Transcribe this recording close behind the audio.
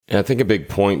And I think a big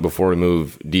point before we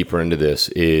move deeper into this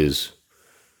is,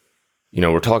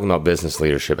 we're talking about business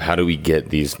leadership. How do we get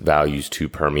these values to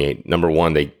permeate? Number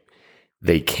one,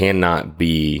 they cannot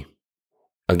be,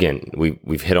 again,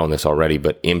 we've hit on this already,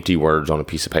 but empty words on a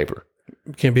piece of paper.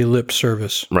 It can't be lip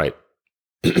service. Right.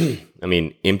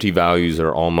 Empty values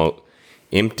are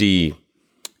empty,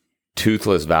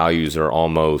 toothless values are are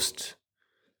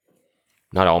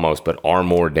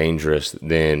more dangerous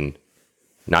than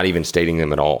not even stating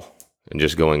them at all and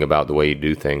just going about the way you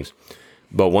do things.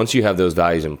 But once you have those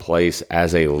values in place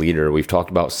as a leader, we've talked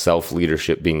about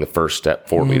self-leadership being the first step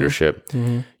for leadership.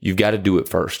 Mm-hmm. You've got to do it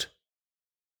first.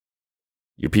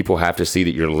 Your people have to see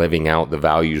that you're living out the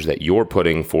values that you're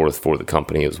putting forth for the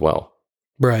company as well.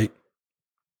 Right.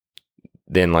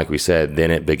 Then, like we said, then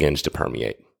it begins to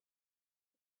permeate.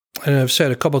 And I've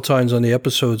said a couple of times on the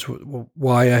episodes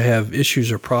why I have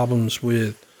issues or problems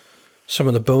with some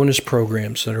of the bonus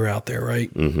programs that are out there,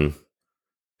 right? Mm-hmm.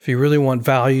 If you really want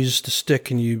values to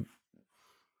stick and you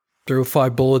throw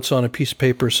 5 bullets on a piece of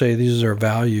paper, say these are our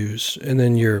values, and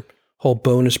then your whole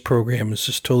bonus program is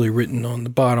just totally written on the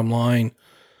bottom line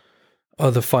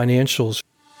of the financials.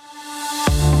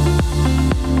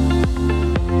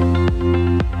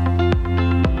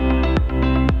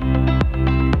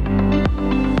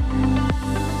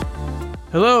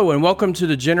 Hello, and welcome to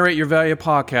the Generate Your Value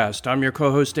podcast. I'm your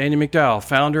co-host, Andy McDowell,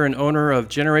 founder and owner of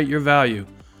Generate Your Value,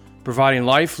 providing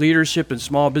life, leadership, and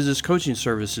small business coaching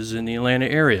services in the Atlanta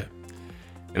area.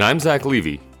 And I'm Zach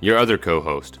Levy, your other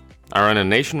co-host. I run a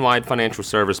nationwide financial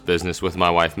service business with my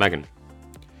wife, Megan.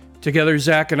 Together,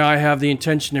 Zach and I have the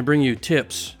intention to bring you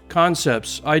tips,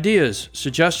 concepts, ideas,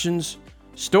 suggestions,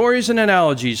 stories, and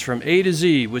analogies from A to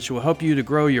Z, which will help you to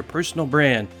grow your personal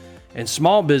brand and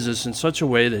small business in such a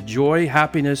way that joy,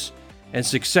 happiness, and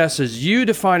success as you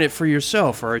define it for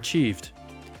yourself are achieved.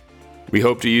 We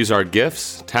hope to use our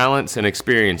gifts, talents, and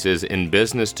experiences in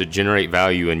business to generate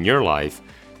value in your life.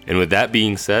 And with that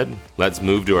being said, let's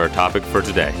move to our topic for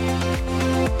today.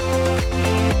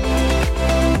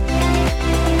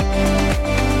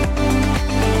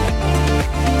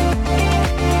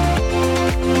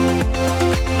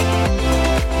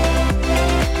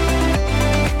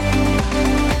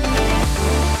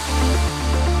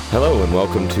 Hello and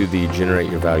welcome to the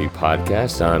Generate Your Value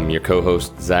podcast. I'm your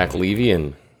co-host, Zach Levy,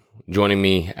 and joining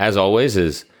me, as always,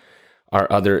 is our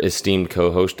other esteemed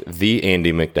co-host, the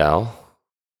Andy McDowell.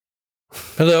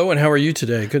 Hello, and how are you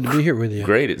today? Good to be here with you.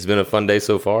 Great. It's been a fun day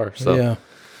so far. So. Yeah.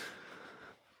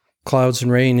 Clouds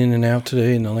and rain in and out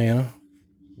today in Atlanta.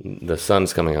 The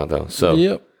sun's coming out, though. So.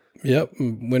 Yep.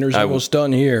 Winter's almost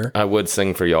done here. I would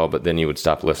sing for y'all, but then you would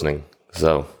stop listening.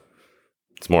 So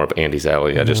it's more up Andy's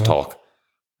alley. I just talk.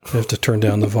 I have to turn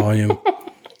down the volume.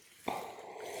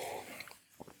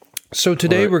 So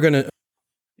today we're going to,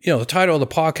 the title of the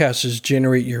podcast is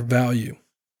Generate Your Value.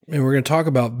 And we're going to talk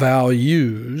about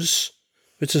values,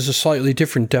 which is a slightly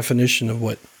different definition of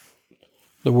what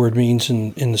the word means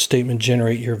in the statement,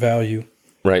 generate your value.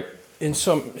 Right. In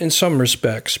some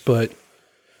respects, but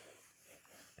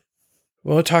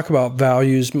we'll talk about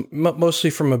values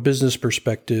mostly from a business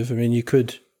perspective. I mean, you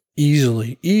could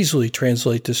easily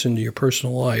translate this into your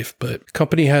personal life, but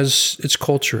company has its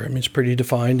culture. I mean, it's pretty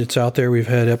defined. It's out there. We've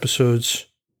had episodes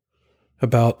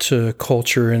about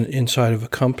culture inside of a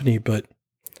company, but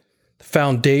the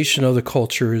foundation of the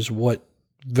culture is what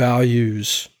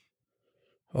values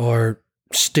are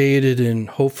stated and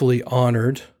hopefully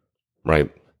honored. Right.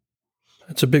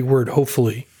 That's a big word,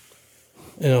 hopefully,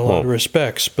 in a lot of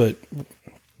respects, but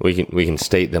we can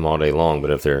state them all day long,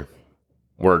 but if they're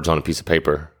words on a piece of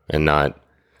paper and not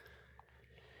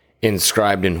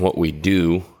inscribed in what we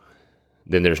do,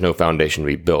 then there's no foundation to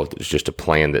be built. It's just a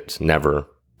plan that's never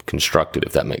constructed,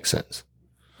 if that makes sense.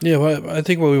 Yeah, well, I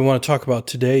think what we want to talk about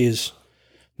today is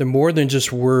they're more than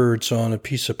just words on a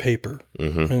piece of paper,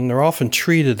 and they're often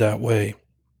treated that way.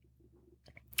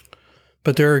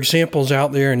 But there are examples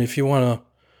out there, and if you want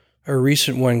a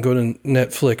recent one, go to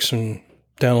Netflix and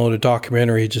download a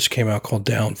documentary. It just came out called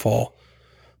Downfall.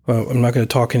 Well, I'm not going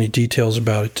to talk any details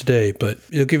about it today, but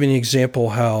it'll give you an example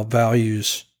how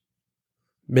values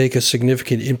make a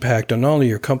significant impact on not only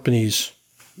your company's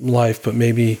life, but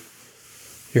maybe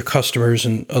your customers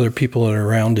and other people that are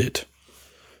around it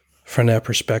from that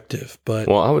perspective. But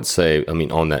well, I would say,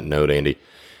 on that note, Andy,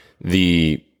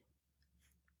 the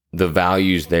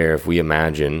values there, if we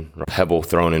imagine a pebble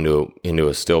thrown into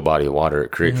a still body of water,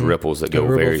 it creates ripples that go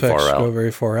very far out. Go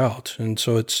very far out. And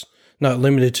so it's not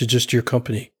limited to just your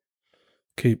company.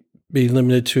 It could be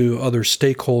limited to other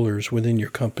stakeholders within your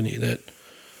company that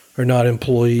are not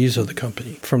employees of the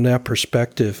company from that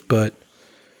perspective. But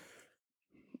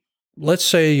let's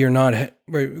say you're not,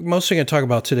 right, mostly going to talk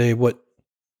about today,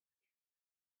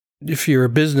 if you're a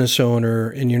business owner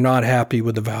and you're not happy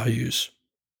with the values,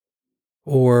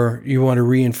 or you want to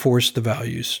reinforce the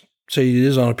values. Say it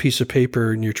is on a piece of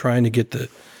paper and you're trying to get the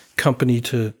company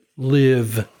to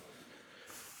live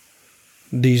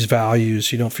these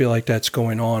values. You don't feel like that's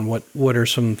going on. What are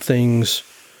some things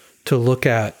to look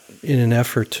at in an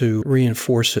effort to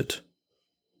reinforce it?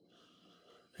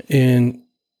 And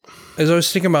as I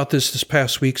was thinking about this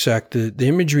past week, Zach, the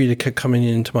imagery that kept coming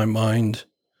into my mind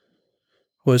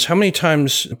was how many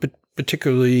times,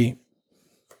 particularly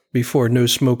before no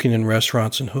smoking in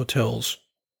restaurants and hotels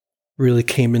really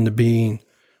came into being,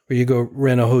 where you go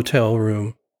rent a hotel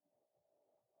room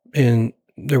and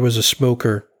there was a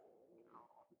smoker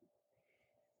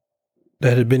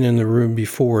that had been in the room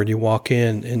before, and you walk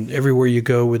in and everywhere you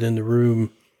go within the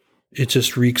room, it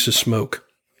just reeks of smoke.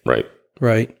 Right.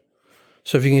 Right.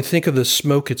 So if you can think of the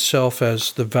smoke itself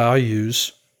as the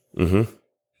values,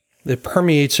 it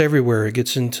permeates everywhere. It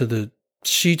gets into the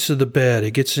sheets of the bed.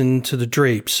 It gets into the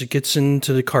drapes. It gets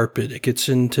into the carpet. It gets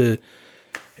into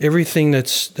everything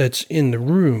that's in the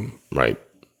room. Right.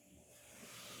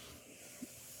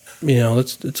 You know,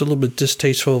 it's a little bit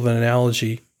distasteful of an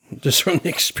analogy just from the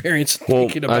experience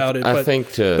thinking about it. I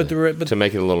think to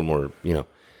make it a little more,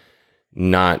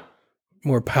 not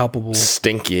more palpable,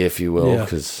 stinky, if you will,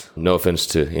 because no offense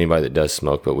to anybody that does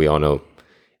smoke, but we all know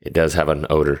it does have an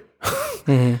odor.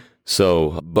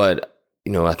 So, but,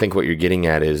 I think what you're getting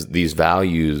at is these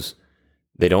values,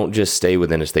 they don't just stay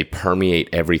within us, they permeate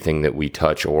everything that we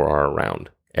touch or are around.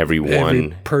 Every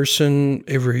person,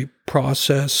 every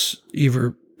process,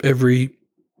 every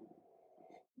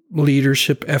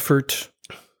leadership effort.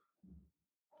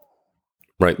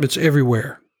 Right. It's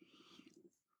everywhere.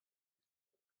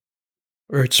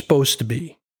 Or it's supposed to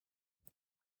be.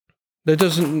 That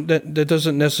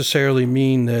doesn't necessarily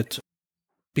mean that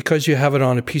because you have it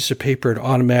on a piece of paper, it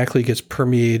automatically gets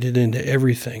permeated into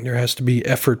everything. There has to be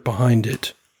effort behind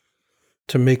it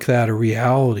to make that a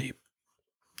reality.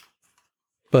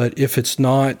 But if it's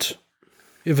not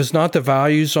the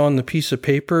values on the piece of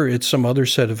paper, it's some other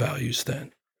set of values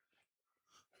then.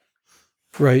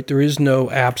 Right? There is no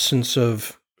absence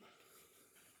of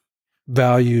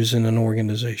values in an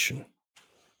organization.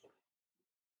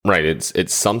 Right.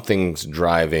 It's something's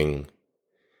driving,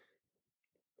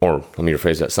 or let me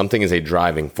rephrase that. Something is a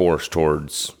driving force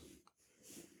towards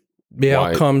the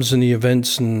outcomes and the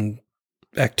events and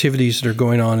activities that are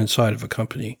going on inside of a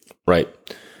company. Right.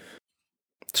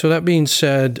 So that being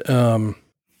said,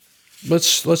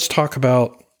 let's talk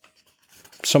about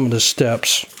some of the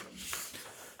steps.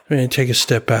 I'm going to take a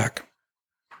step back.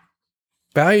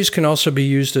 Values can also be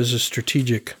used as a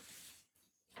strategic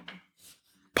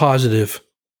positive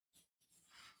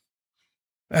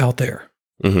out there.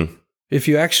 If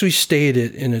you actually state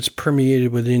it and it's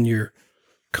permeated within your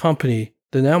company,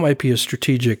 then that might be a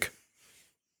strategic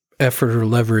effort or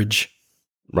leverage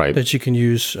that you can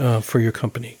use for your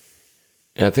company.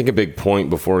 And I think a big point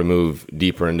before we move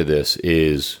deeper into this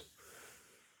is,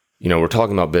 we're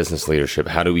talking about business leadership.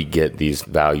 How do we get these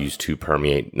values to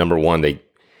permeate? Number one,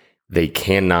 they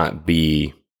cannot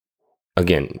be,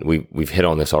 again, we've hit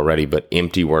on this already, but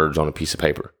empty words on a piece of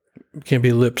paper. It can't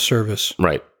be lip service.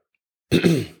 Right.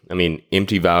 I mean,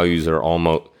 empty values are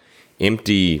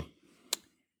empty,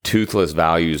 toothless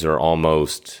values are are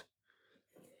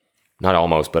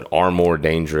more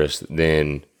dangerous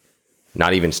than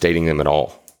not even stating them at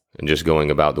all and just going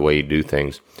about the way you do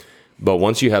things. But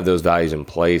once you have those values in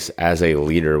place as a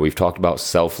leader, we've talked about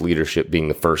self-leadership being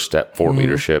the first step for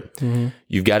leadership.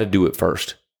 You've got to do it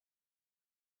first.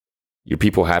 Your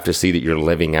people have to see that you're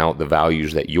living out the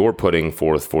values that you're putting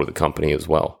forth for the company as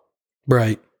well.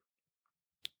 Right.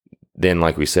 Then,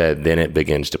 like we said, then it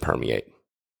begins to permeate.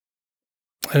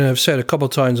 And I've said a couple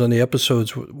of times on the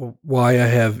episodes why I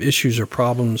have issues or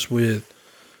problems with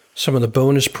some of the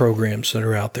bonus programs that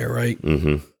are out there, right?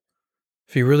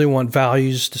 If you really want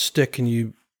values to stick and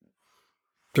you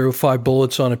throw 5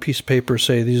 bullets on a piece of paper,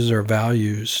 say these are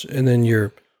values, and then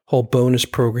your whole bonus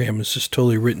program is just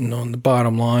totally written on the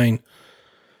bottom line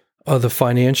of the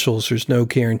financials, there's no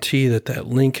guarantee that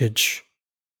linkage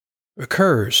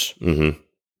occurs.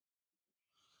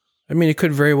 I mean, it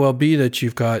could very well be that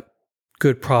you've got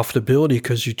good profitability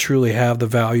because you truly have the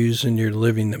values and you're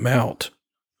living them out.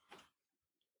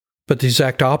 But the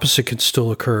exact opposite could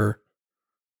still occur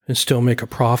and still make a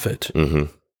profit.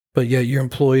 But yet your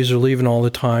employees are leaving all the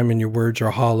time and your words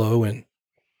are hollow and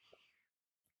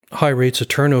high rates of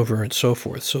turnover and so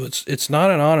forth. So it's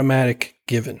not an automatic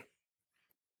given.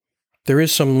 There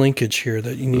is some linkage here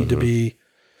that you need to be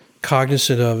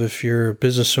cognizant of if you're a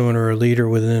business owner or a leader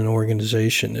within an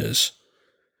organization is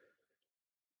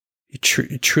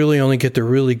you truly only get the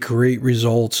really great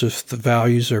results if the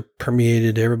values are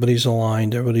permeated, everybody's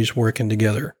aligned, everybody's working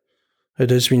together. It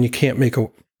doesn't mean you can't make a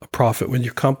profit with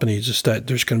your company. It's just that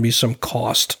there's going to be some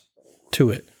cost to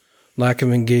it. Lack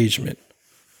of engagement,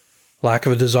 lack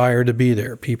of a desire to be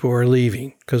there. People are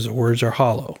leaving because the words are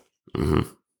hollow. Mm-hmm.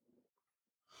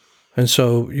 And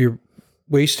so you're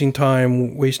wasting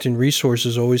time, wasting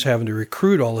resources, always having to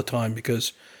recruit all the time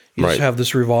because you just have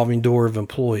this revolving door of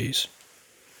employees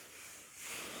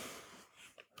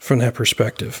from that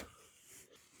perspective.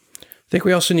 I think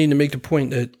we also need to make the point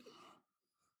that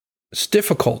it's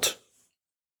difficult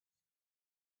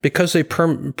because they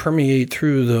permeate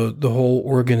through the whole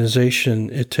organization.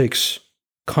 It takes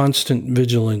constant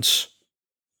vigilance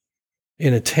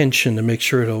and attention to make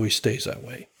sure it always stays that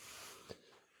way.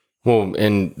 Well,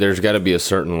 and there's got to be a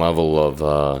certain level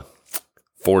of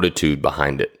fortitude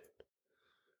behind it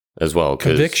as well.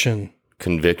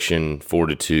 Conviction,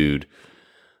 fortitude,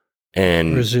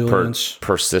 and resilience,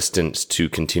 persistence to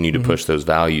continue to push those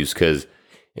values. Because,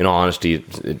 in all honesty,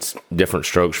 it's different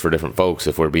strokes for different folks,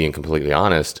 if we're being completely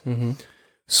honest. Mm-hmm.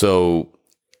 So,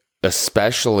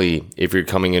 especially if you're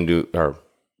coming into, or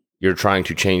you're trying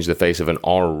to change the face of an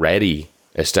already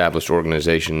established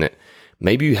organization that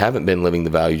maybe you haven't been living the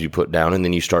values you put down, and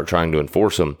then you start trying to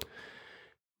enforce them,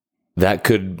 that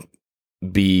could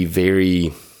be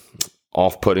very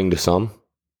off-putting to some.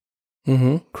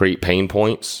 Mm-hmm. Create pain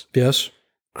points. Yes.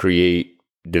 Create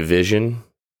division.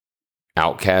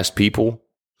 Outcast people.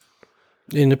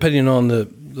 And depending on the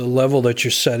level that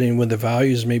you're setting with the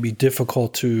values, may be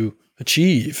difficult to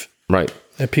achieve. Right.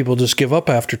 And people just give up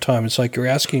after time. It's like you're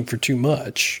asking for too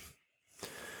much.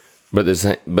 But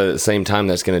at the same time,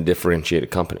 that's going to differentiate a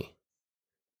company.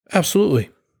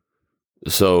 Absolutely.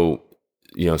 So,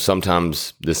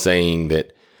 sometimes the saying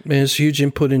that... Man, it's huge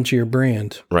input into your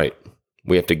brand. Right.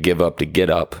 We have to give up to get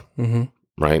up. Mm-hmm.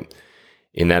 Right.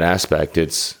 In that aspect,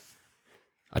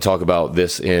 I talk about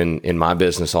this in my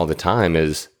business all the time,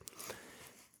 is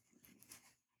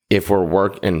if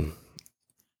we're and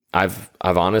I've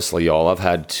honestly, y'all, I've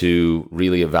had to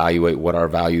really evaluate what our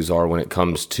values are when it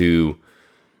comes to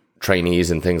trainees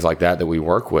and things like that we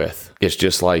work with. It's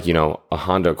just like, a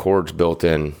Honda Accord's built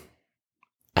in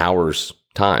hours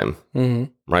time,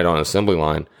 right on an assembly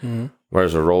line,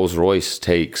 whereas a Rolls Royce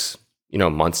takes,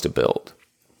 months to build.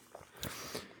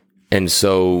 And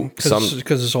so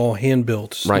because it's all hand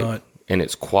built, it's right. Not, and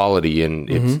it's quality, and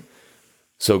it's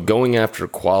so going after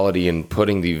quality and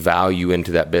putting the value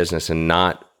into that business and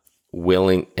not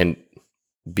willing and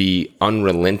be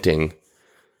unrelenting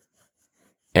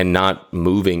and not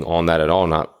moving on that at all,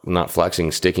 not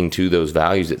flexing, sticking to those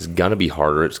values. It's going to be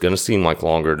harder. It's going to seem like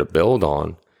longer to build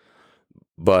on,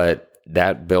 but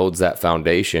that builds that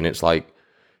foundation. It's like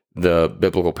the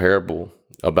biblical parable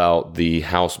about the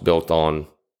house built on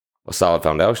a solid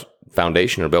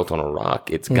foundation or built on a rock.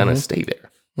 It's going to stay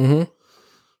there. Mm-hmm.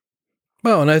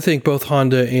 Well, and I think both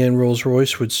Honda and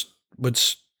Rolls-Royce would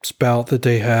spout that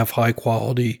they have high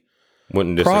quality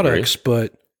products,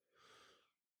 but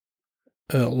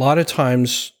a lot of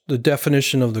times the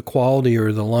definition of the quality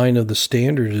or the line of the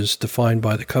standard is defined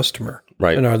by the customer.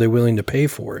 Right. And are they willing to pay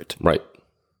for it? Right.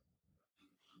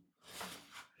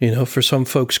 For some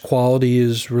folks, quality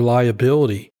is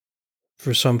reliability.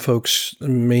 For some folks, the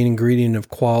main ingredient of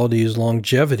quality is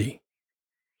longevity.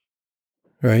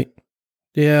 Right?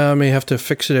 Yeah, I may have to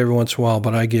fix it every once in a while,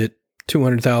 but I get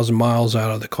 200,000 miles out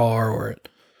of the car, or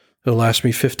it'll last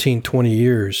me 15, 20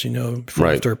 years, before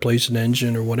I have to replace an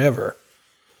engine or whatever.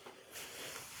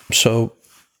 So,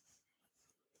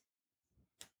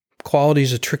 quality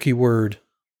is a tricky word.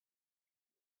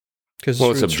 Because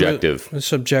it's subjective. It's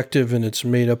subjective, and it's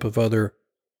made up of other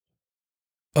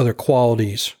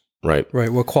qualities. Right.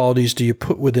 Right. What qualities do you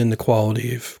put within the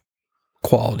quality of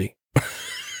quality?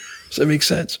 Does that make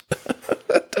sense?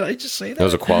 Did I just say that? That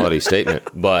was a quality statement.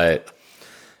 But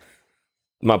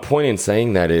my point in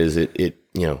saying that is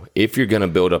if you're going to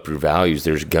build up your values,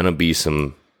 there's going to be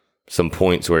some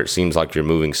points where it seems like you're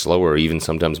moving slower, or even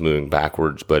sometimes moving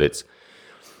backwards, but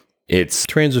it's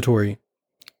transitory.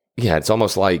 Yeah, it's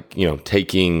almost like,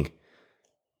 taking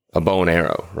a bow and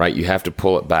arrow, right? You have to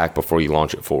pull it back before you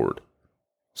launch it forward.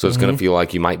 So it's going to feel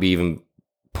like you might be even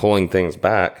pulling things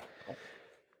back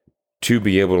to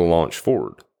be able to launch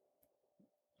forward.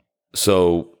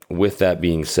 So with that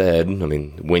being said,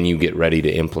 when you get ready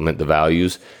to implement the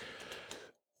values,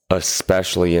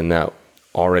 especially in that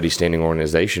already standing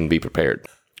organization, be prepared.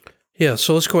 Yeah,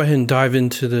 so let's go ahead and dive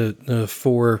into the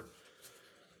four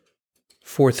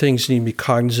 4 things you need to be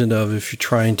cognizant of if you're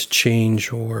trying to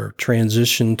change or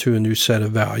transition to a new set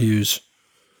of values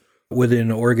within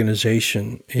an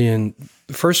organization. And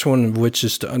the first one of which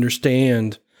is to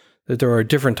understand that there are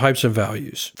different types of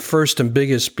values. First and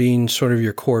biggest being sort of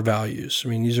your core values. I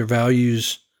mean, these are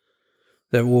values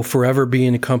that will forever be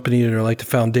in a company that are like the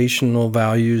foundational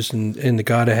values and the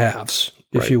gotta-haves,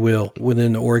 if you will,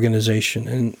 within the organization.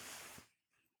 And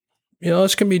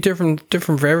this can be different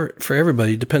for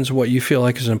everybody. It depends on what you feel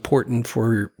like is important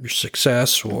for your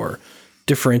success or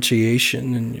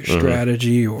differentiation in your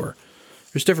strategy, or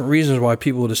there's different reasons why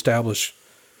people would establish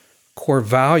core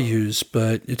values,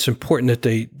 but it's important that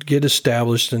they get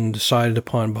established and decided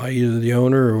upon by either the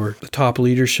owner or the top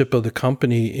leadership of the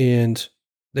company, and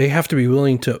they have to be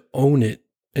willing to own it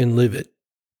and live it,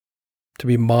 to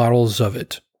be models of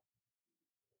it.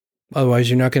 Otherwise,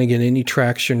 you're not going to get any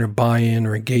traction or buy-in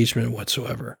or engagement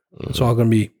whatsoever. It's all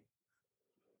going to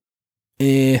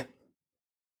be,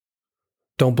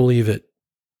 don't believe it.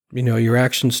 Your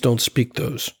actions don't speak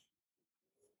those.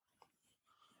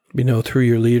 Through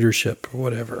your leadership or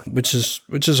whatever, which is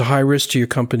a high risk to your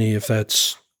company if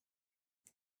that's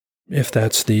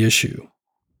the issue.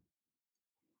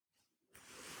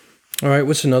 All right,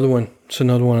 what's another one? What's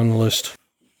another one on the list?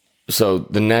 So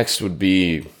the next would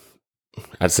be,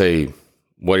 I'd say,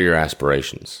 what are your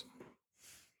aspirations?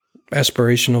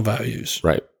 Aspirational values.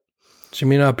 Right. So you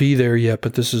may not be there yet,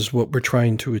 but this is what we're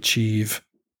trying to achieve.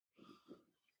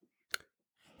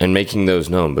 And making those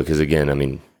known, because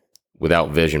again,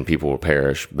 without vision, people will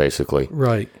perish, basically.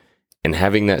 Right. And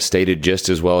having that stated just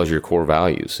as well as your core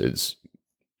values.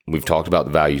 We've talked about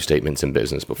the value statements in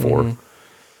business before. Mm-hmm.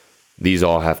 These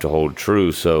all have to hold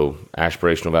true. So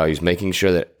aspirational values, making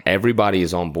sure that everybody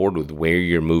is on board with where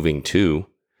you're moving to.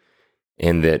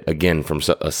 And that, again, from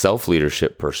a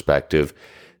self-leadership perspective,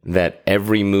 that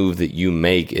every move that you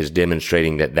make is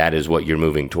demonstrating that is what you're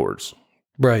moving towards.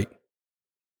 Right.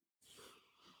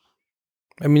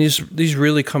 These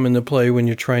really come into play when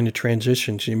you're trying to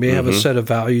transition. So you may have a set of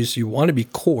values you want to be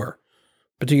core,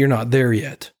 but you're not there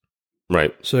yet.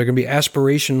 Right. So they're going to be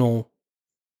aspirational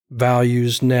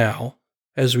values now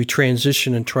as we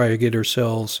transition and try to get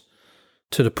ourselves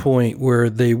to the point where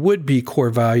they would be core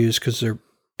values because they're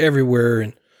everywhere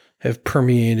and have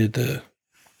permeated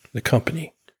the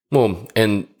company. Well,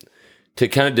 and to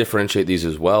kind of differentiate these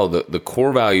as well, the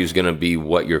core value is going to be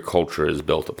what your culture is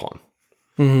built upon.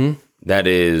 Mm-hmm. That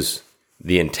is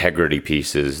the integrity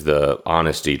pieces, the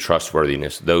honesty,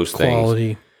 trustworthiness, those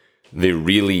quality. Things. The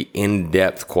really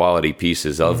in-depth quality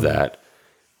pieces of that.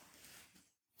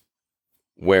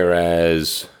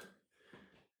 Whereas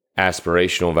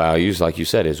aspirational values, like you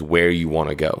said, is where you want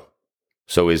to go.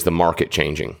 So is the market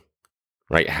changing?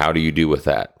 Right? How do you do with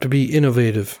that? To be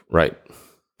innovative. Right.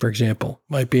 For example,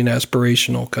 might be an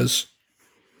aspirational because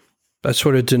that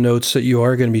sort of denotes that you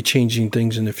are going to be changing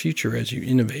things in the future as you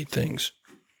innovate things.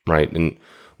 Right. And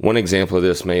one example of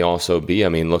this may also be,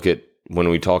 look at when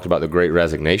we talked about the Great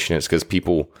Resignation, it's because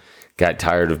people got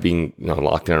tired of being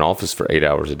locked in an office for 8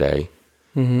 hours a day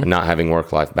and not having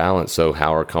work-life balance. So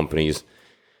how are companies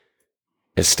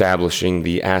establishing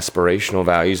the aspirational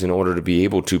values in order to be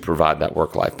able to provide that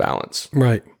work-life balance?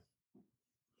 Right.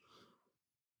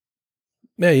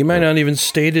 Yeah, you might not even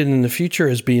state it in the future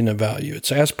as being a value.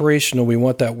 It's aspirational. We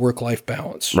want that work-life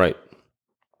balance. Right.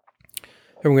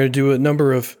 And we're going to do a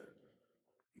number of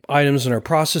items in our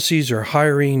processes or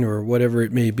hiring or whatever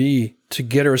it may be to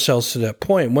get ourselves to that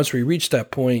point. Once we reach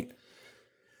that point,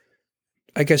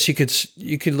 I guess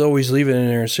you could always leave it in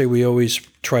there and say we always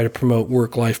try to promote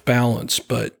work-life balance,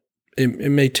 but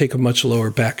it may take a much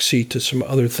lower backseat to some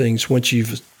other things once you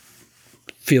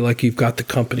feel like you've got the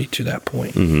company to that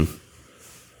point. Mm-hmm.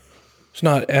 It's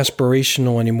not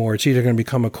aspirational anymore. It's either going to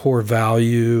become a core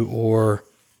value or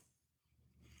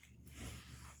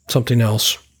something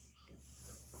else.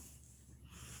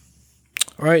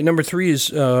 All right, number 3 is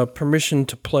permission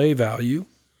to play value.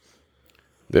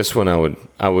 This one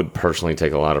I would personally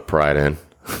take a lot of pride in.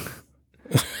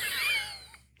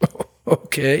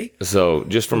 Okay. So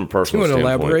just from a personal standpoint. You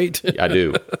want to elaborate? I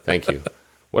do. Thank you.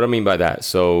 What I mean by that,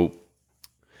 so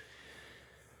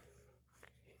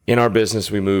in our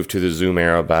business, we moved to the Zoom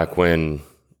era back when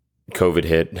COVID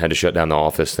hit, had to shut down the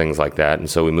office, things like that. And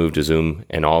so we moved to Zoom,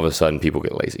 and all of a sudden people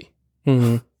get lazy,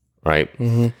 right?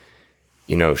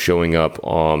 Mm-hmm. Showing up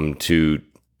to,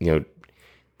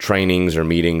 trainings or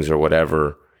meetings or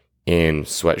whatever in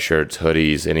sweatshirts,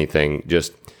 hoodies, anything.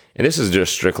 And this is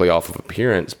just strictly off of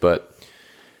appearance, but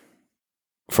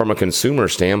from a consumer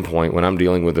standpoint, when I'm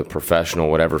dealing with a professional,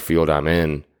 whatever field I'm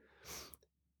in,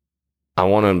 I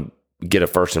want to get a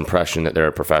first impression that they're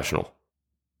a professional,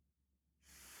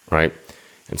 right?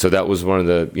 And so that was one of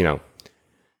the,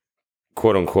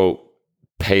 quote unquote,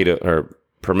 pay to or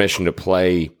permission to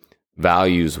play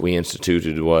values we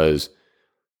instituted was,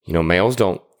 males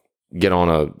don't get on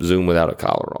a Zoom without a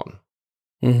collar on,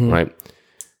 right?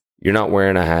 You're not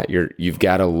wearing a hat. You've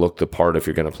got to look the part if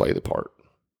you're going to play the part.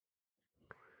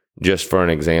 Just for an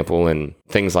example, and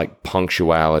things like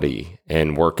punctuality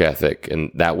and work ethic,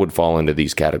 and that would fall into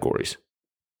these categories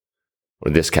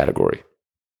or this category.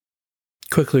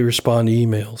 Quickly respond to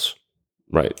emails.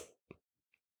 Right.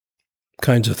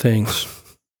 Kinds of things.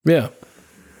 Yeah.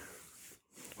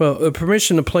 Well, a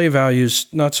permission to play value is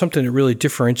not something that really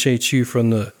differentiates you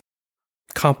from the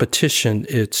competition.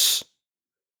 It's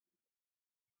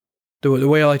the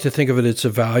way I like to think of it, it's a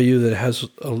value that has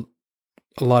a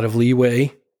lot of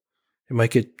leeway. It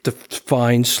might get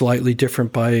defined slightly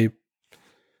different by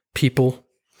people,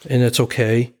 and it's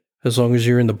okay as long as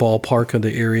you're in the ballpark of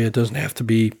the area. It doesn't have to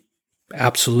be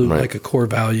absolute, like a core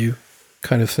value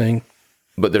kind of thing.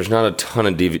 But there's not a ton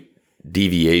of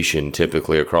deviation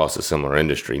typically across a similar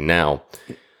industry. Now,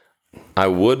 I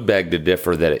would beg to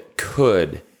differ that it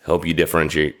could help you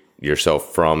differentiate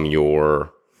yourself from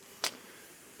your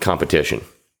competition.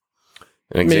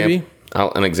 Maybe.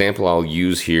 An example I'll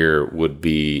use here would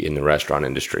be in the restaurant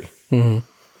industry.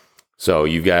 So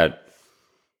you've got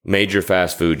major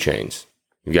fast food chains.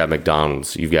 You've got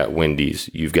McDonald's, you've got Wendy's,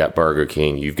 you've got Burger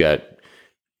King, you've got,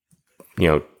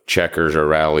 Checkers or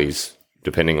Rallies,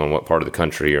 depending on what part of the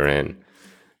country you're in,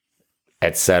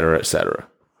 et cetera,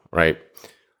 right?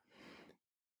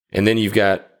 And then you've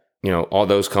got, all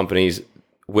those companies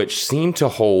which seem to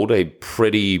hold a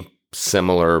pretty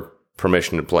similar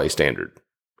permission to play standard,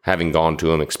 having gone to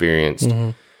them, experienced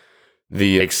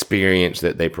the experience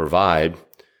that they provide.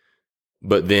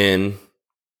 But then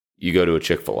you go to a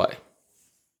Chick-fil-A,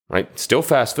 right? Still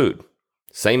fast food,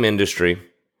 same industry,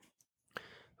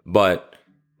 but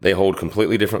they hold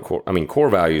completely different core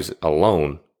values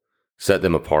alone set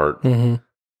them apart.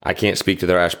 I can't speak to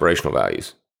their aspirational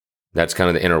values. That's kind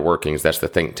of the inner workings. That's the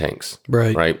think tanks.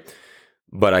 Right.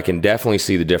 But I can definitely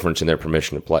see the difference in their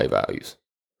permission to play values.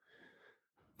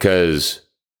 Because,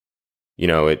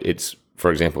 it's,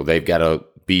 for example, they've got to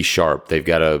be sharp. They've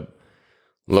got to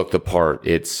look the part.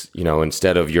 It's,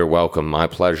 instead of you're welcome, my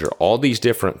pleasure, all these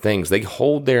different things, they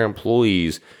hold their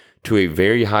employees to a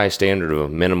very high standard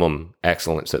of minimum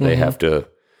excellence that they have to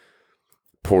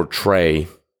portray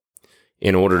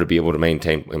in order to be able to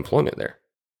maintain employment there.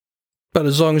 But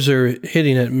as long as they're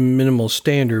hitting that minimal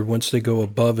standard, once they go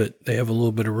above it, they have a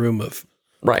little bit of room of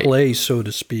play, so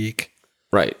to speak.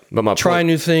 Right. But try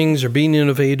new things or being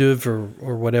innovative or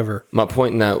whatever. My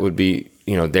point in that would be,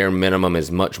 their minimum is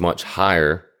much, much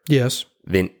higher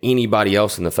than anybody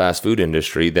else in the fast food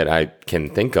industry that I can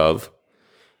think of.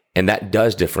 And that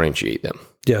does differentiate them.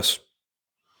 Yes.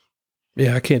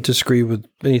 Yeah, I can't disagree with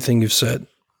anything you've said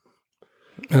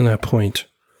on that point.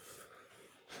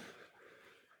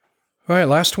 All right,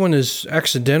 last one is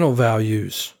accidental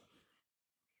values.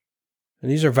 And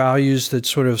these are values that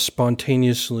sort of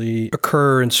spontaneously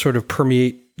occur and sort of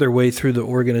permeate their way through the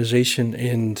organization,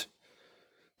 and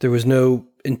there was no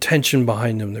intention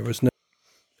behind them. There was no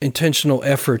intentional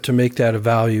effort to make that a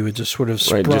value. It just sort of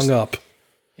sprung up.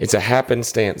 It's a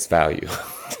happenstance value.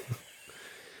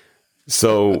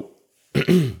 So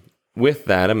with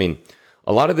that,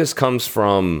 a lot of this comes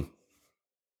from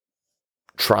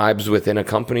tribes within a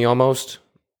company almost,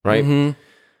 right?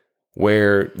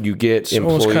 Where you get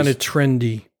employees. Almost kind of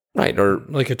trendy. Right. Or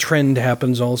like a trend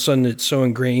happens, all of a sudden it's so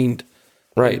ingrained.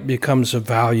 Right. It becomes a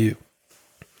value.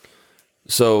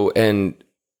 So, and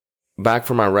back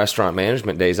from my restaurant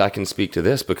management days, I can speak to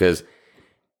this because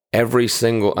I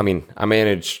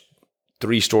managed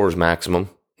 3 stores maximum,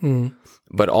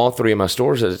 but all 3 of my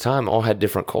stores at the time all had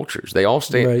different cultures. They all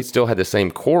still had the same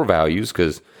core values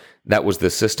because that was the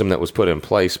system that was put in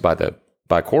place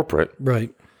by corporate.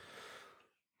 Right.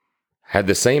 Had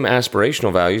the same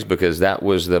aspirational values because that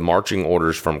was the marching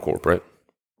orders from corporate.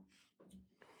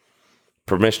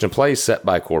 Permission to play set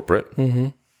by corporate.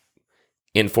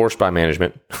 Enforced by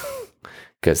management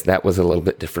because that was a little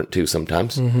bit different too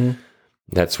sometimes.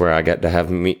 That's where I got to have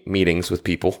meetings with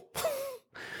people.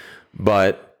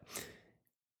 But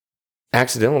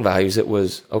accidental values, it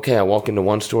was, okay, I walk into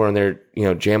one store and they're,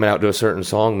 jamming out to a certain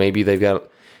song. Maybe they've got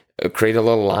create a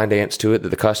little line dance to it that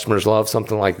the customers love,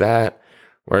 something like that.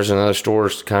 Whereas another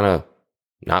store's kind of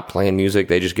not playing music.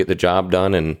 They just get the job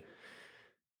done. And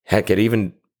heck, it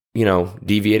even,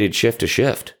 deviated shift to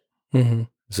shift.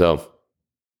 So.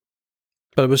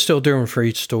 But it was still different for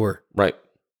each store. Right.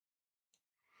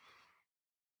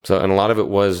 So, and a lot of it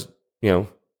was, and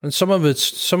some of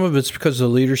it's because of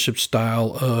the leadership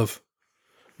style of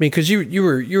mean, because you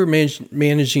were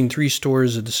managing 3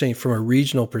 stores at the same from a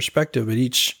regional perspective, but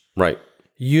each Right.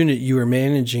 unit you were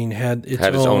managing had its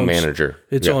own manager.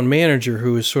 Its own manager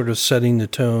who was sort of setting the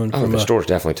tone. Oh, the stores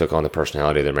definitely took on the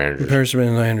personality of their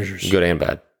managers. Good and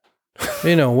bad.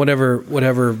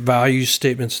 Whatever value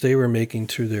statements they were making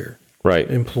to their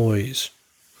employees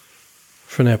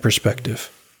from that perspective.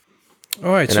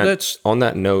 All right, so that's... On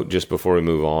that note, just before we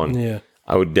move on,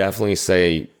 I would definitely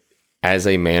say as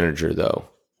a manager, though,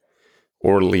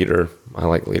 or leader, I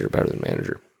like leader better than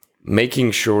manager,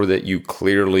 making sure that you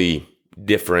clearly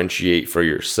differentiate for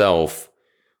yourself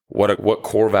what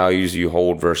core values you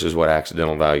hold versus what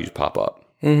accidental values pop up.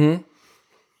 Mm-hmm.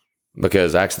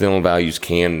 Because accidental values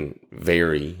can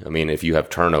vary. I mean, if you have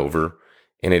turnover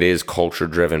and it is culture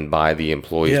driven by the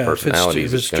employee's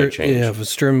personalities, it's going to change. Yeah, if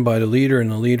it's driven by the leader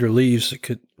and the leader leaves, it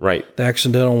could the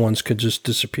accidental ones could just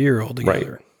disappear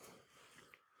altogether.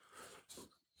 Right.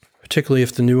 Particularly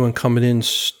if the new one coming in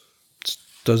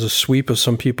does a sweep of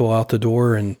some people out the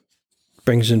door and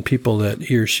brings in people that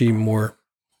he or she more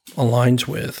aligns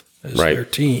with as their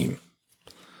team.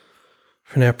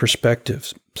 From that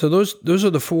perspective. So those are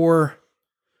the 4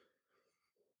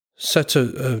 sets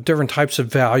of different types of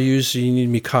values you need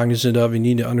to be cognizant of. You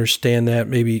need to understand that,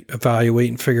 maybe evaluate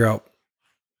and figure out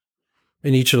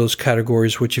in each of those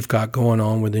categories what you've got going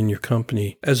on within your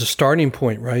company as a starting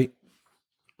point, right?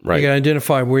 Right. You got to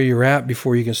identify where you're at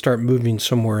before you can start moving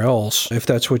somewhere else, if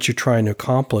that's what you're trying to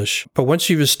accomplish. But once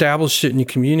you've established it and you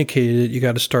communicated it, you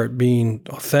got to start being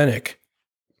authentic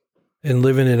and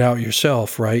living it out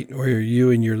yourself, right? Where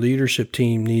you and your leadership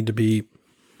team need to be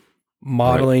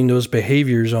modeling those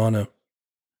behaviors on a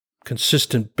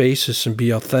consistent basis and be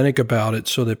authentic about it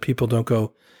so that people don't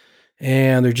go,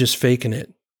 and they're just faking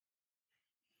it.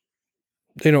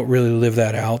 They don't really live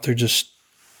that out. They're just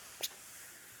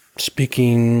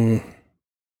speaking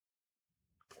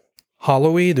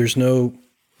hollowy. There's no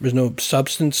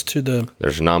substance to the...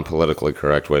 There's a non-politically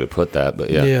correct way to put that, but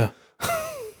yeah. Yeah.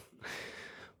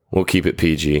 We'll keep it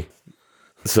PG.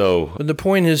 So, but the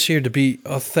point is here to be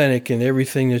authentic in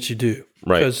everything that you do.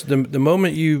 Right. Because the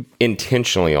moment you...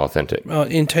 Intentionally authentic.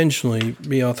 Intentionally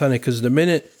be authentic. Because the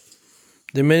minute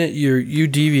you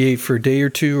deviate for a day or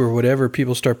two or whatever,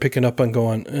 people start picking up on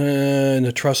going, and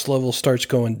the trust level starts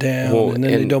going down, and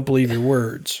then they don't believe your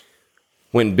words.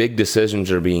 When big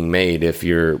decisions are being made, if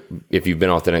you've been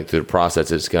authentic through the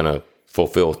process, it's going to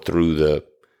fulfill through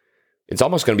it's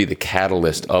almost going to be the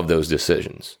catalyst of those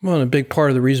decisions. Well, and a big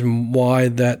part of the reason why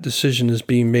that decision is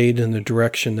being made in the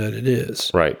direction that it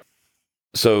is. Right.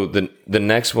 So the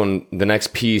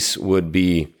next piece would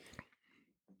be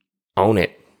own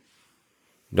it.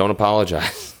 Don't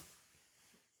apologize.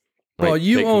 Well,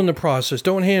 you own the process.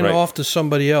 Don't hand it off to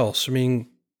somebody else. I mean,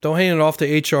 don't hand it off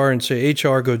to HR and say,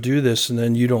 HR, go do this, and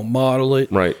then you don't model it.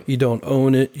 Right. You don't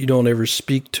own it. You don't ever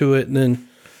speak to it. And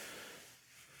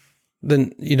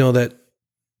then that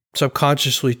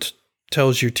subconsciously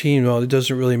tells your team, well, it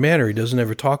doesn't really matter. He doesn't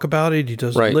ever talk about it. He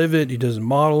doesn't live it. He doesn't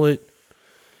model it.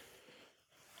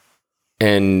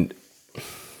 And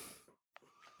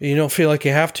you don't feel like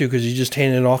you have to because you just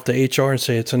hand it off to HR and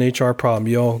say, it's an HR problem.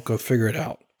 You all go figure it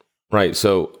out. Right.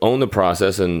 So own the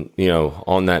process. And,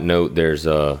 on that note, there's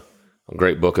a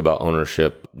great book about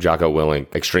ownership, Jocko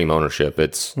Willink, Extreme Ownership.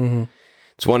 It's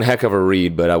one heck of a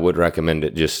read, but I would recommend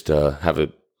it. Just have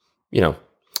a,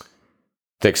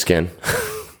 thick skin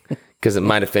because it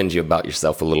might offend you about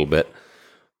yourself a little bit,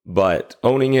 but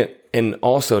owning it and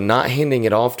also not handing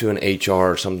it off to an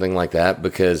HR or something like that,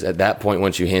 because at that point,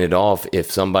 once you hand it off, if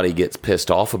somebody gets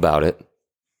pissed off about it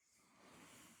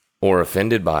or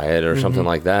offended by it or something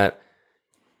like that,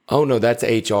 oh no, that's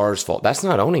HR's fault. That's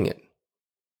not owning it.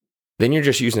 Then you're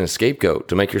just using a scapegoat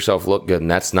to make yourself look good, and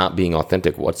that's not being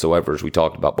authentic whatsoever, as we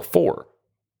talked about before.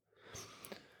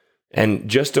 And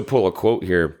just to pull a quote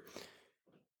here,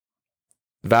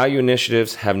 value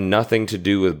initiatives have nothing to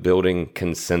do with building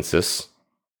consensus.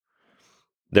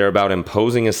 They're about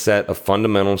imposing a set of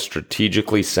fundamental,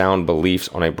 strategically sound beliefs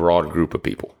on a broad group of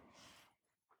people.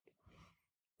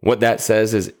 What that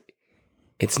says is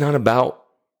it's not about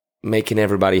making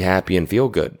everybody happy and feel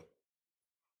good.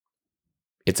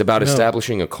 It's about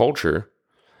establishing a culture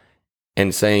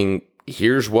and saying,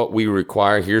 here's what we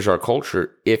require, here's our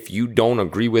culture. If you don't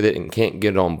agree with it and can't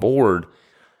get on board,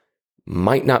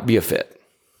 might not be a fit.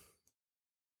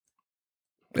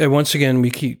 And once again,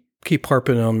 we keep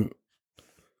harping on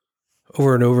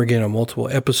over and over again on multiple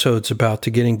episodes about to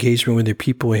get engagement with your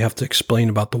people, we have to explain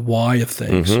about the why of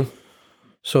things.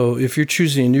 So if you're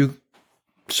choosing a new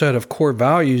set of core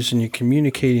values and you're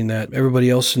communicating that everybody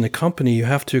else in the company, you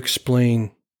have to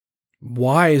explain,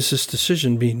 why is this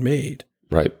decision being made?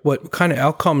 Right. What kind of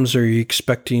outcomes are you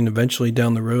expecting eventually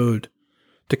down the road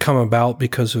to come about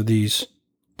because of these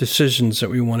decisions that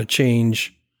we want to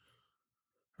change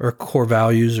our core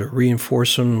values or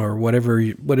reinforce them or whatever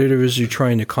it is you're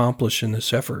trying to accomplish in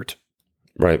this effort?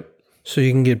 Right. So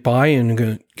you can get buy-in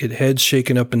and get heads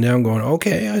shaking up and down going,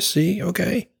 okay, I see.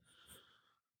 Okay.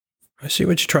 I see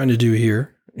what you're trying to do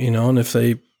here, and if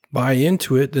they buy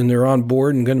into it, then they're on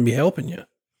board and going to be helping you.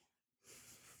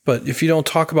 But if you don't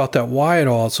talk about that why at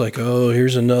all, it's like, oh,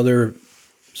 here's another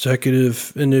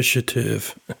executive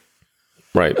initiative.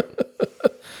 Right.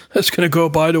 That's going to go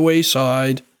by the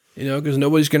wayside, because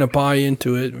nobody's going to buy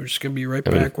into it. We're just going to be right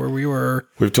back where we were.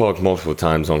 We've talked multiple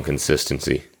times on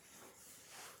consistency.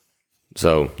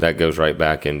 So that goes right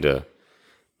back into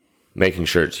making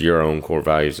sure it's your own core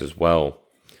values as well.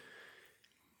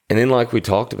 And then like we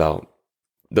talked about,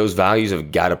 those values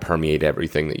have got to permeate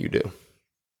everything that you do.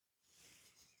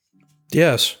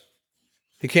 Yes.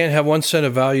 You can't have one set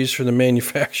of values for the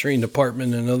manufacturing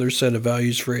department and another set of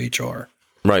values for HR.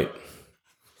 Right.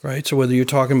 Right. So whether you're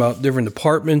talking about different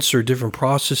departments or different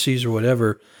processes or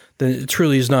whatever, then it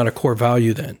truly is not a core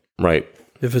value then. Right.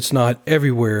 If it's not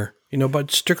everywhere,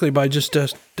 but strictly by just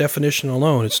definition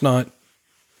alone, it's not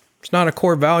a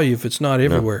core value if it's not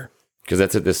everywhere. Because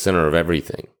that's at the center of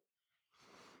everything.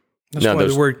 That's why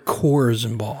the word core is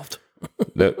involved.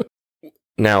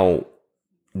 Now,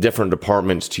 different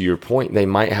departments, to your point, they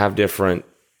might have different,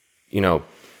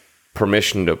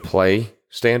 permission to play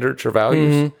standards or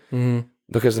values. Mm-hmm.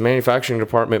 Because the manufacturing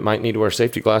department might need to wear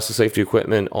safety glasses, safety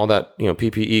equipment, all that,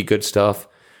 PPE, good stuff.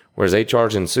 Whereas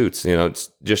HR's in suits,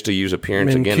 it's just to use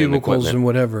appearance again in cubicles equipment. And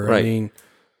whatever. Right.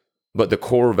 But the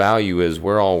core value is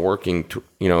we're all working to,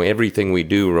 everything we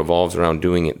do revolves around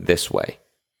doing it this way.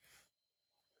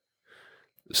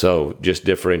 So just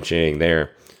differentiating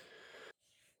there.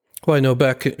 Well, I know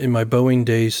back in my Boeing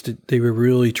days, they were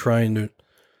really trying to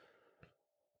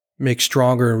make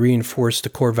stronger and reinforce the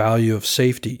core value of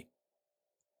safety.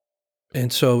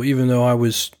 And so even though I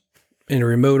was in a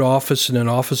remote office in an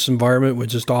office environment with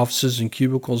just offices and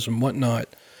cubicles and whatnot,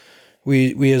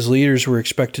 we as leaders were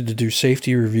expected to do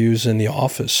safety reviews in the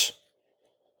office.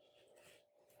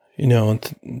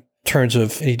 In terms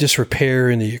of any disrepair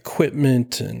in the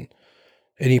equipment and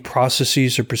any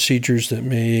processes or procedures that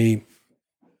may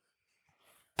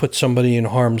put somebody in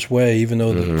harm's way, even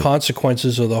though the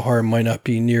consequences of the harm might not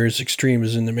be near as extreme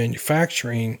as in the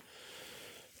manufacturing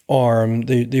arm.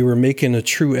 They were making a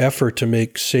true effort to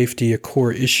make safety a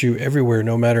core issue everywhere,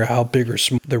 no matter how big or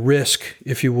small the risk,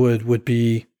 if you would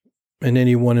be in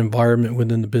any one environment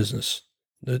within the business.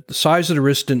 The size of the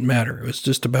risk didn't matter. It was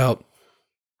just about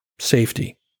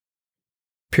safety,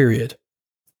 period.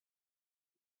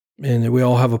 And we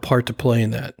all have a part to play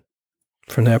in that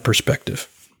from that perspective.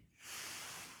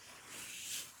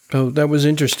 So that was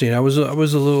interesting. I was a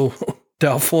little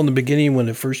doubtful in the beginning when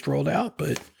it first rolled out,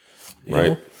 but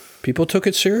people took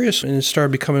it serious and it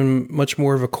started becoming much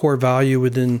more of a core value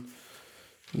within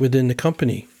the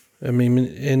company.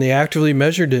 And they actively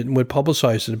measured it and would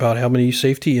publicize it about how many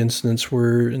safety incidents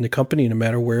were in the company, no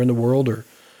matter where in the world or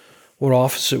what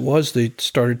office it was. They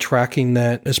started tracking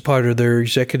that as part of their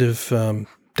executive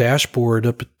dashboard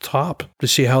up at the top to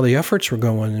see how the efforts were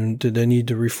going, and did they need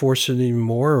to reinforce it even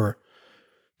more, or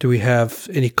do we have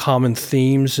any common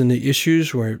themes in the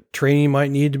issues where training might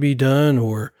need to be done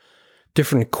or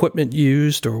different equipment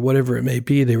used or whatever it may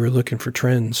be. They were looking for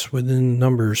trends within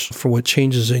numbers for what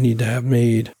changes they need to have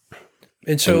made.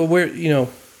 And so if you're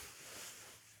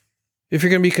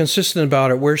going to be consistent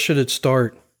about it, where should it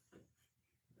start?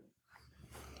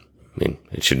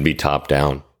 It should be top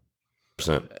down.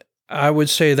 I would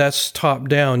say that's top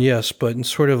down, yes, but in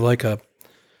sort of like a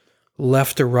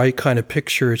left or right kind of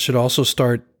picture, it should also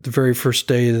start the very first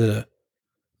day that a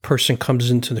person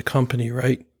comes into the company,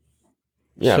 right?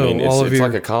 Yeah, so it's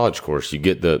like a college course. You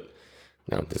get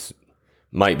this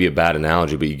might be a bad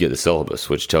analogy, but you get the syllabus,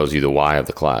 which tells you the why of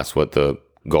the class, what the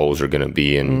goals are going to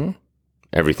be, and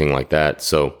everything like that.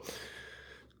 So,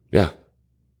 yeah.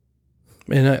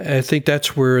 And I think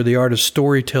that's where the art of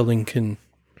storytelling can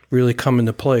really come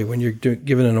into play when you're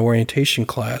given an orientation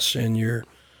class and you're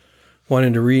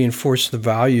wanting to reinforce the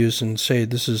values and say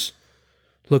this is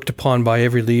looked upon by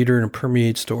every leader and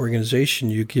permeates the organization.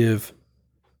 You give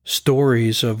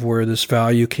stories of where this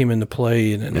value came into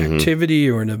play in an activity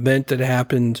or an event that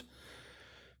happened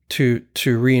to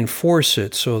reinforce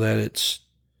it, so that it's,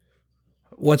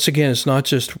 once again, it's not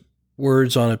just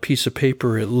words on a piece of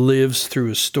paper. It lives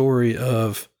through a story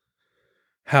of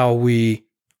how we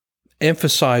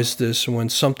emphasize this, and when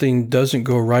something doesn't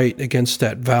go right against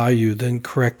that value, then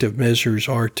corrective measures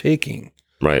are taking.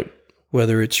 Right.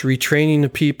 whether it's retraining the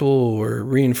people or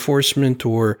reinforcement,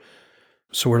 or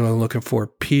so what I'm looking for,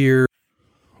 peer.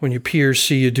 When your peers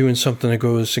see you doing something that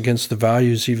goes against the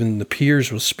values, even the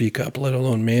peers will speak up, let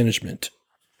alone management.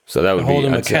 So that would hold be,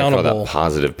 them I'd say I call accountable. that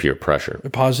positive peer pressure.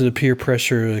 The positive peer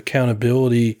pressure,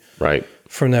 accountability. Right.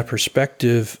 From that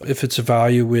perspective, if it's a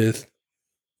value with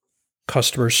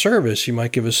customer service, you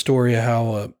might give a story of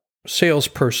how a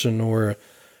salesperson or a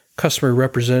customer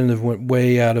representative went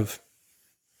way out of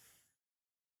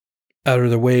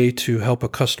the way to help a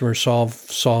customer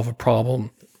solve a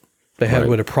problem they had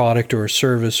with a product or a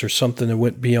service or something that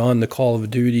went beyond the call of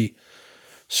duty,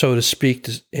 so to speak,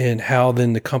 and how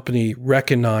then the company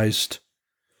recognized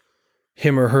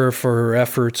him or her for her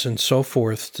efforts and so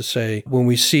forth, to say, when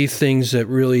we see things that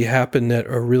really happen that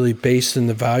are really based in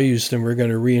the values, then we're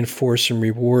going to reinforce and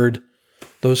reward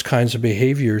those kinds of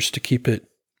behaviors to keep it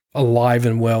alive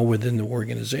and well within the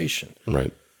organization.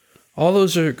 Right. All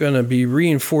those are going to be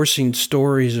reinforcing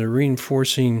stories or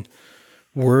reinforcing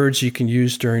words you can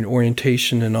use during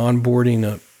orientation and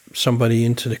onboarding somebody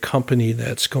into the company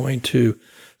that's going to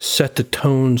set the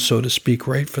tone, so to speak,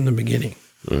 right from the beginning.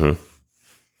 Mm-hmm.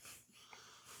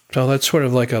 So that's sort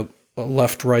of like a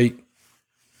left-right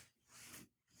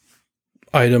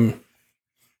item,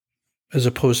 as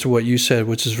opposed to what you said,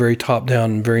 which is very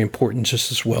top-down and very important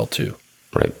just as well, too.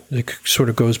 Right. It sort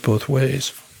of goes both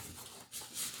ways.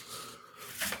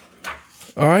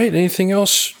 All right. Anything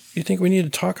else you think we need to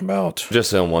talk about?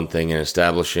 Just on one thing, in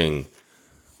establishing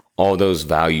all those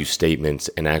value statements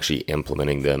and actually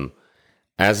implementing them.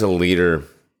 As a leader,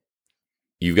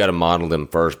 you've got to model them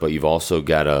first, but you've also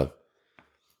got to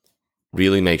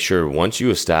really make sure once you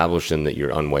establish them that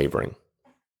you're unwavering,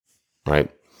 right?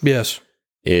 Yes.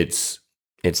 It's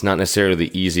not necessarily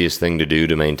the easiest thing to do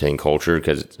to maintain culture,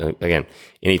 because, again,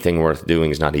 anything worth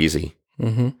doing is not easy.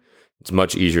 Mm-hmm. It's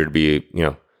much easier to be,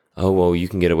 oh, well, you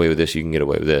can get away with this, you can get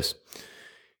away with this.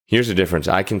 Here's the difference.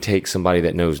 I can take somebody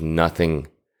that knows nothing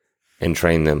and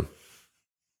train them,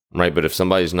 right? But if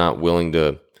somebody's not willing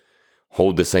to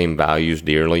hold the same values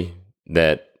dearly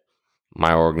that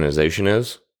my organization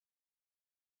is,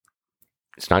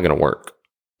 it's not going to work.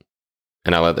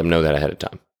 And I let them know that ahead of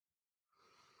time.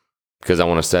 Because I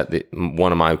want to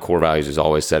one of my core values is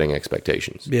always setting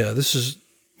expectations. Yeah, this is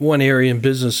one area in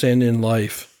business and in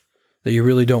life that you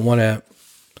really don't want to,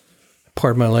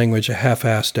 pardon my language, a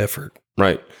half-assed effort.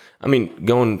 Right. I mean,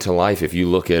 going to life, if you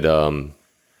look at the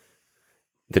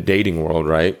dating world,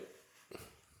 right?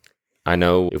 I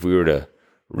know if we were to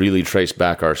really trace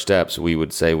back our steps, we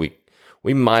would say we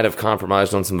might have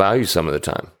compromised on some values some of the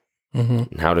time. Mm-hmm.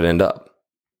 And how'd it end up?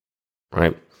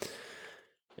 Right.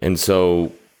 And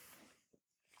so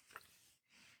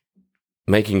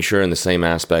making sure in the same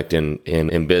aspect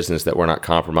in business that we're not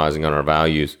compromising on our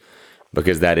values,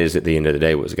 because that is, at the end of the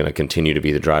day, what's going to continue to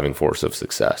be the driving force of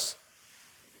success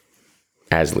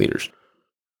as leaders.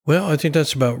 Well, I think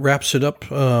that's about wraps it up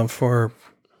for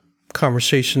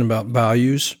conversation about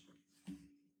values.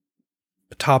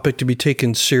 A topic to be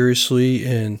taken seriously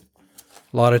and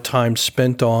a lot of time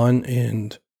spent on,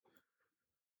 and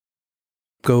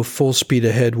go full speed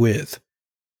ahead with,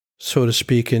 so to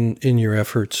speak, in your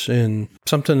efforts, and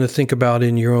something to think about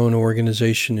in your own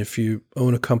organization if you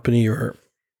own a company or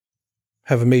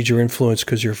have a major influence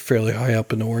because you're fairly high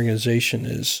up in the organization.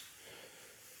 Is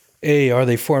A, are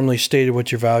they formally stated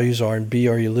what your values are, and B,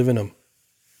 are you living them?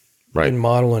 Right. And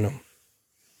modeling them,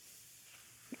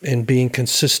 and being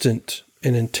consistent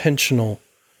and intentional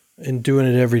and doing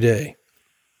it every day.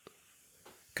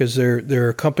 Because there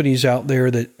are companies out there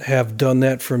that have done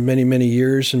that for many, many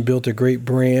years and built a great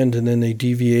brand, and then they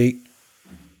deviate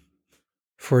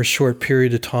for a short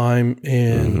period of time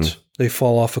and they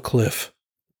fall off a cliff.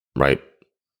 Right.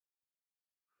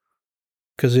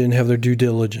 Because they didn't have their due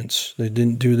diligence. They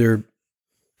didn't do their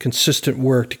consistent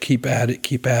work to keep at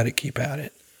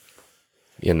it.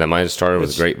 Yeah, and that might have started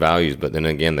with great values, but then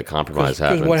again, the compromise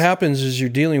happens. Because what happens is you're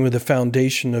dealing with the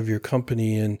foundation of your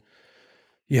company, and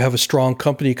you have a strong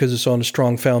company because it's on a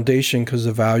strong foundation, because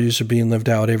the values are being lived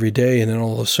out every day, and then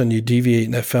all of a sudden you deviate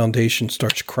and that foundation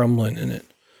starts crumbling and it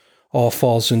all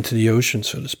falls into the ocean,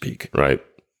 so to speak. Right.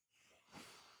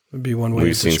 Would be one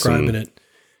way of describing it.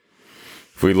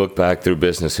 If we look back through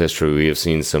business history, we have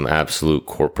seen some absolute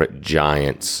corporate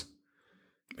giants.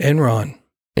 Enron.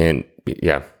 And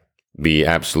yeah, be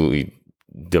absolutely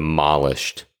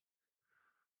demolished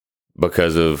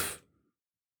because of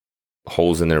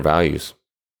holes in their values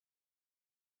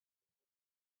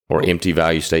or empty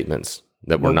value statements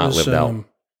that were not lived out.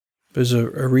 There's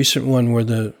a recent one where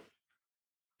the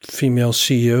female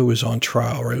CEO was on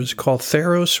trial, right? It was called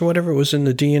Theros or whatever. It was in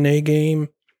the DNA game.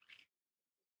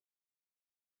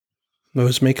 I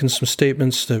was making some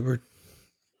statements that were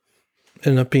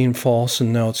ended up being false,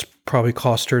 and now it's probably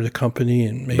cost her the company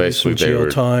and maybe basically some jail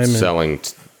time. Selling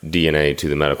DNA to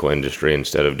the medical industry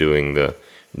instead of doing the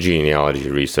genealogy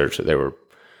research that they were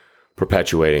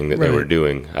perpetuating that they were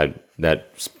doing. I'd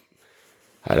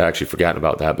actually forgotten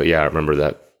about that, but yeah, I remember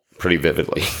that pretty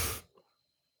vividly.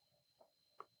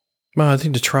 Well, I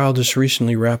think the trial just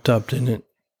recently wrapped up, didn't it?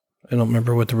 I don't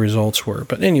remember what the results were,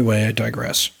 but anyway, I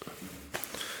digress.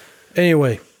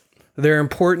 Anyway, they're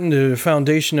important to the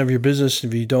foundation of your business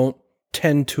if you don't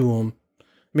tend to them. I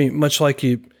mean, much like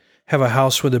you have a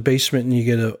house with a basement and you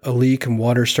get a leak and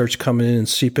water starts coming in and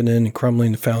seeping in and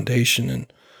crumbling the foundation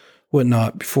and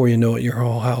whatnot. Before you know it, your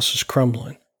whole house is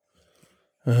crumbling.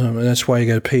 And that's why you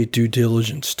got to pay due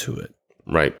diligence to it.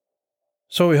 Right.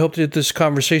 So we hope that this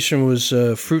conversation was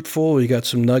fruitful. You got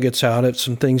some nuggets out of it,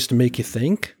 some things to make you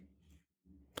think.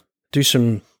 Do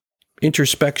some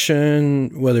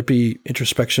introspection, whether it be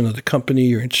introspection of the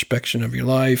company or introspection of your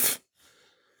life,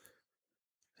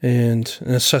 and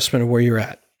an assessment of where you're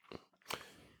at.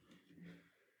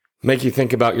 Make you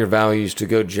think about your values to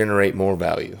go generate more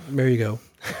value. There you go.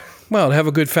 Well, to have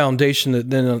a good foundation that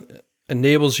then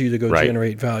enables you to go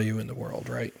generate value in the world,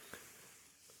 right?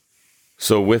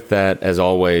 So with that, as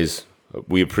always,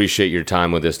 we appreciate your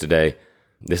time with us today.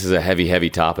 This is a heavy,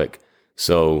 heavy topic.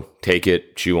 So take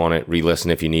it, chew on it, re-listen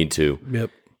if you need to.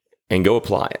 Yep. And go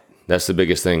apply it. That's the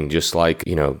biggest thing. Just like,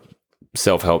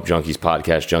 self-help junkies,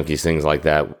 podcast junkies, things like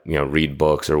that, read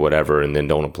books or whatever, and then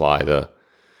don't apply the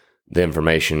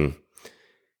information.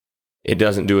 It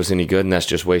doesn't do us any good, and that's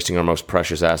just wasting our most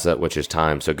precious asset, which is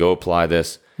time. So go apply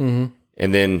this, and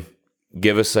then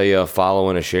give us a follow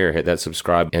and a share. Hit that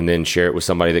subscribe, and then share it with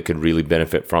somebody that could really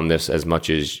benefit from this as much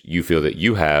as you feel that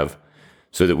you have,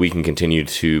 so that we can continue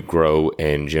to grow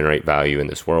and generate value in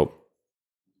this world.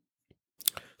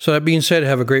 So that being said,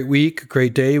 have a great week, a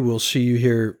great day. We'll see you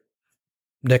here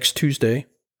next Tuesday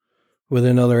with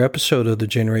another episode of the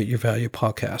Generate Your Value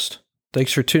podcast.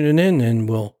 Thanks for tuning in, and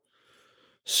we'll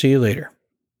see you later.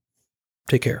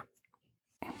 Take care.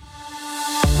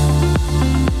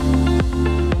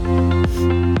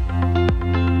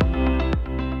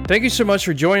 Thank you so much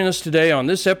for joining us today on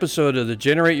this episode of the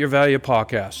Generate Your Value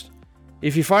podcast.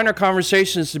 If you find our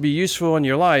conversations to be useful in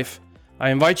your life,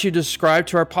 I invite you to subscribe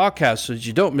to our podcast so that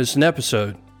you don't miss an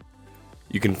episode.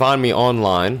 You can find me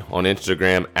online on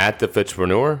Instagram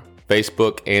 @TheFitzpreneur,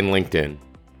 Facebook, and LinkedIn.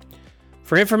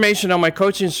 For information on my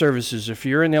coaching services, if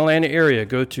you're in the Atlanta area,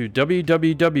 go to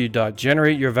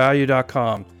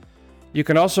www.generateyourvalue.com. You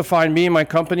can also find me and my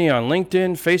company on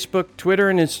LinkedIn, Facebook, Twitter,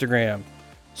 and Instagram.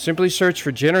 Simply search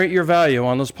for Generate Your Value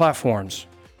on those platforms.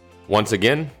 Once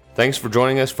again, thanks for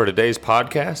joining us for today's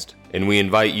podcast, and we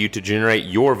invite you to generate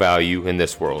your value in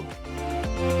this world.